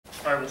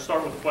All right, we'll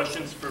start with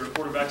questions for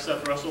quarterback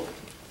Seth Russell.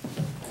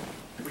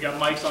 We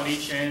got mics on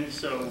each end,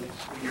 so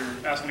when you're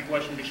asking a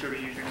question, be sure to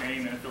use your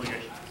name and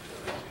affiliation.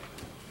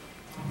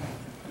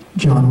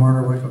 John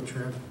Marner, Waco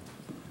Trib.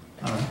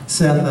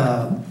 Seth,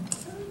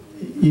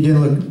 you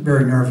didn't look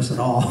very nervous at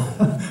all.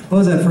 What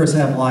was that first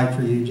half like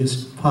for you,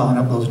 just piling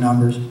up those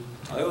numbers?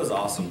 It was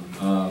awesome.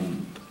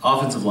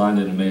 Offensive line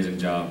did an amazing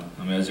job.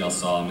 I mean, as y'all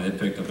saw, they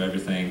picked up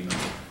everything.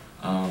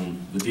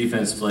 The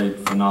defense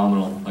played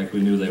phenomenal, like we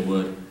knew they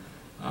would.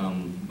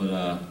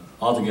 But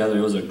altogether,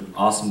 it was an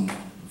awesome,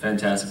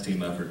 fantastic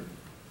team effort.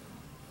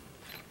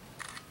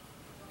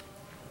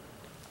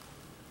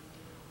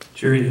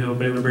 Jerry Hill,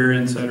 Baylor Bear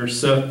Insider.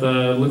 Seth,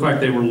 looked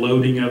like they were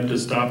loading up to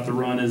stop the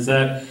run. Is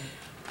that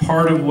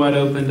part of what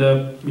opened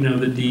up,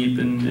 the deep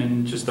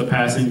and just the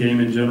passing game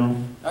in general?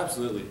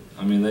 Absolutely.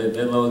 I mean,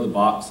 they loaded the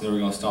box. They were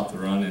going to stop the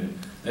run, and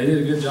they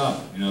did a good job.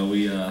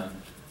 We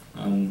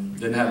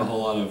didn't have a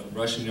whole lot of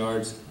rushing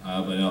yards,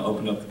 but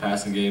opened up the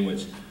passing game,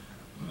 which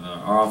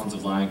our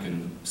offensive line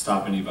can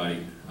stop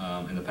anybody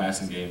in the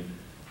passing game.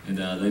 And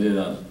they did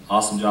an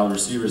awesome job. The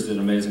receivers did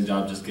an amazing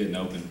job just getting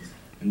open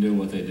and doing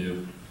what they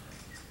do.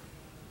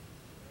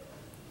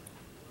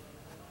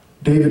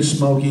 David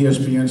Smoke,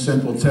 ESPN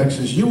Central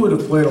Texas. You would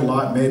have played a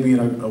lot maybe in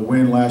a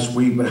win last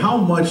week, but how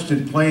much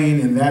did playing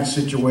in that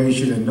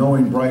situation and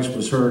knowing Bryce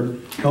was hurt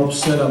help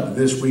set up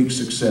this week's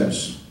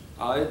success?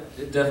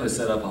 It definitely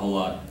set up a whole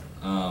lot.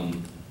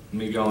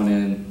 Me going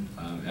in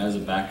as a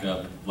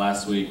backup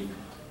last week,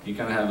 you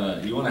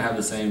want to have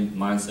the same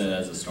mindset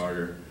as a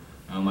starter.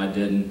 I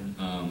didn't,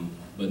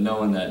 but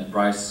knowing that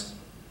Bryce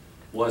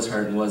was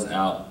hurt and was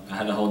out, I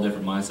had a whole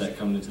different mindset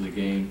coming into the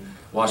game.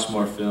 Watched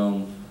more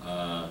film.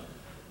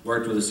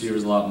 Worked with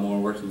receivers a lot more,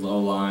 worked with the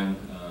O-line,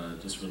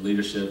 just for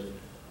leadership,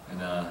 and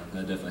that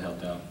definitely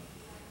helped out.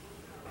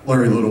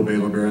 Larry Little,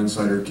 Baylor Bear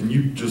Insider. Can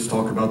you just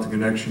talk about the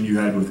connection you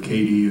had with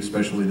KD,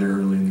 especially there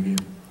early in the game?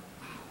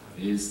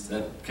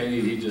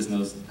 KD, he just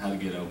knows how to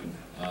get open.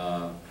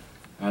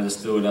 I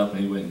just threw it up and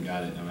he went and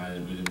got it.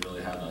 We didn't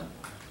really have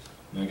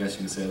I guess you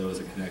can say there was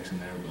a connection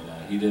there,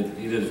 but he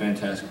did a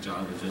fantastic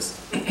job of just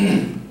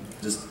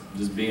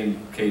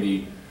being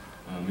KD.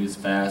 He's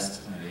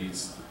fast.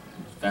 He's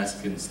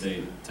fastest kid in the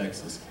state,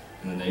 Texas,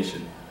 in the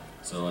nation.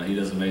 So he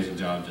does an amazing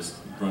job just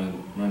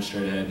run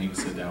straight ahead, and he can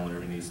sit down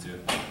whenever he needs to.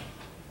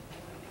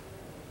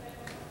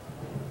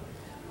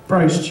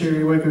 Bryce,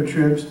 Cherry, Waco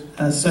Trips.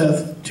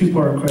 Seth,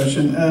 two-part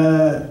question.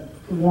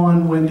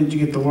 One, when did you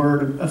get the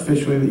word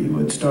officially that you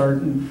would start?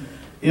 And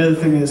the other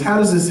thing is, how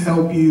does this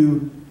help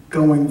you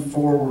going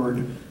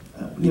forward,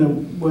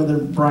 whether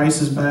Bryce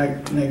is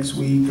back next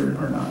week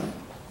or not?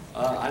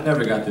 I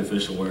never got the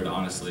official word,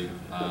 honestly.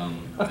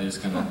 They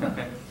just kind of,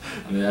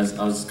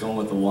 I was going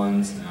with the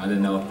ones. And I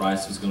didn't know if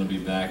Bryce was going to be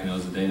back. It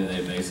was a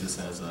day-to-day basis,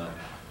 as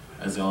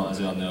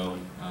y'all know.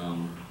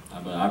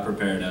 But I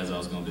prepared as I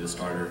was going to be the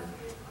starter.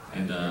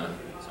 And so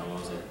what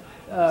was it?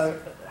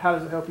 How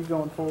does it help you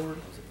going forward?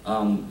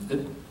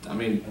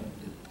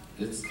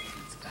 It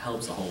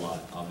helps a whole lot,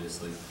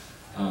 obviously.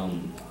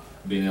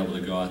 Being able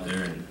to go out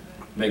there and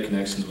make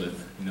connections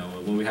with,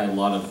 when we had a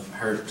lot of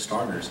hurt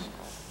starters.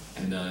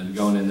 And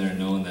going in there and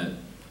knowing that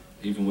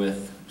even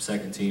with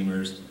second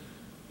teamers,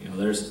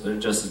 they're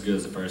just as good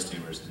as the first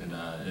teamers, and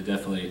it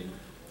definitely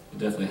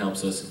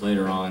helps us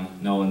later on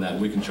knowing that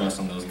we can trust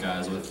on those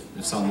guys.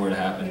 If something were to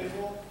happen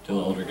to the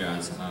older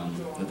guys,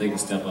 that they can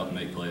step up and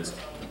make plays.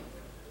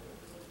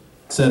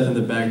 Seth in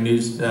the back,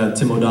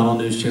 Tim O'Donnell,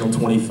 News Channel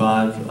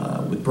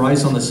 25. With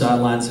Bryce on the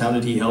sidelines, how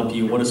did he help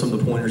you? What are some of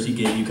the pointers he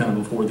gave you kind of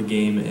before the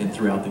game and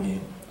throughout the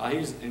game?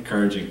 He's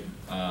encouraging.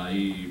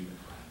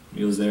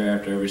 He was there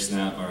after every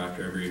snap or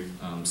after every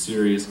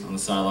series on the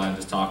sideline,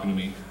 just talking to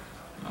me,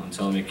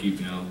 telling me keep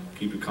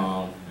it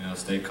calm,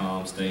 stay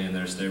calm, stay in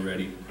there, stay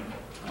ready,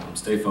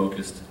 stay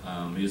focused.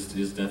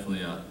 He's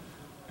definitely a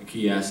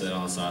key asset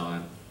on the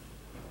sideline.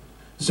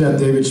 Seth,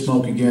 David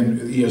Smoke again,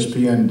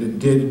 ESPN.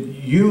 Did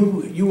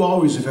you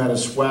always have had a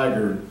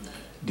swagger?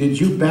 Did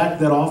you back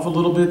that off a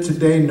little bit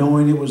today,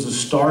 knowing it was the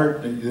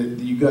start, that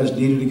you guys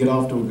needed to get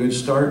off to a good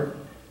start?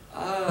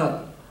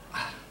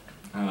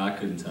 I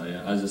couldn't tell you.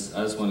 I just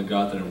wanted to go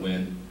out there and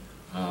win,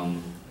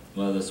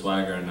 whether the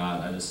swagger or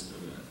not. I just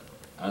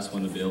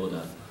wanted to be able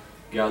to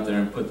get out there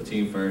and put the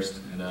team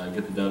first and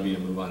get the W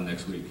and move on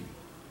next week.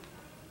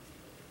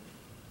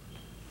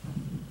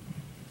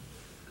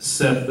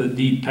 Seth, the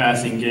deep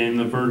passing game,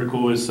 the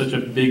vertical is such a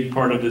big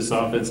part of this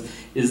offense.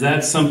 Is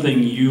that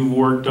something you've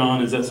worked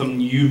on? Is that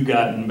something you've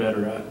gotten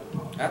better at?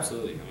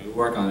 Absolutely. We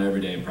work on it every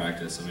day in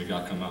practice, and we've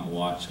got to come out and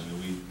watch.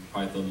 We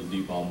probably throw the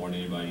deep ball more than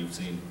anybody you've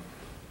seen.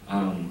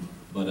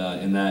 But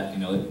in that,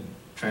 it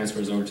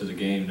transfers over to the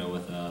game,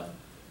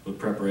 with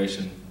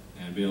preparation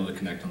and being able to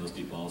connect on those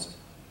deep balls.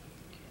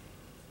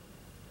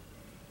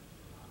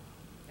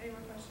 Any more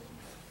questions?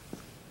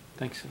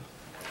 Thanks.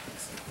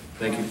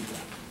 Thank you.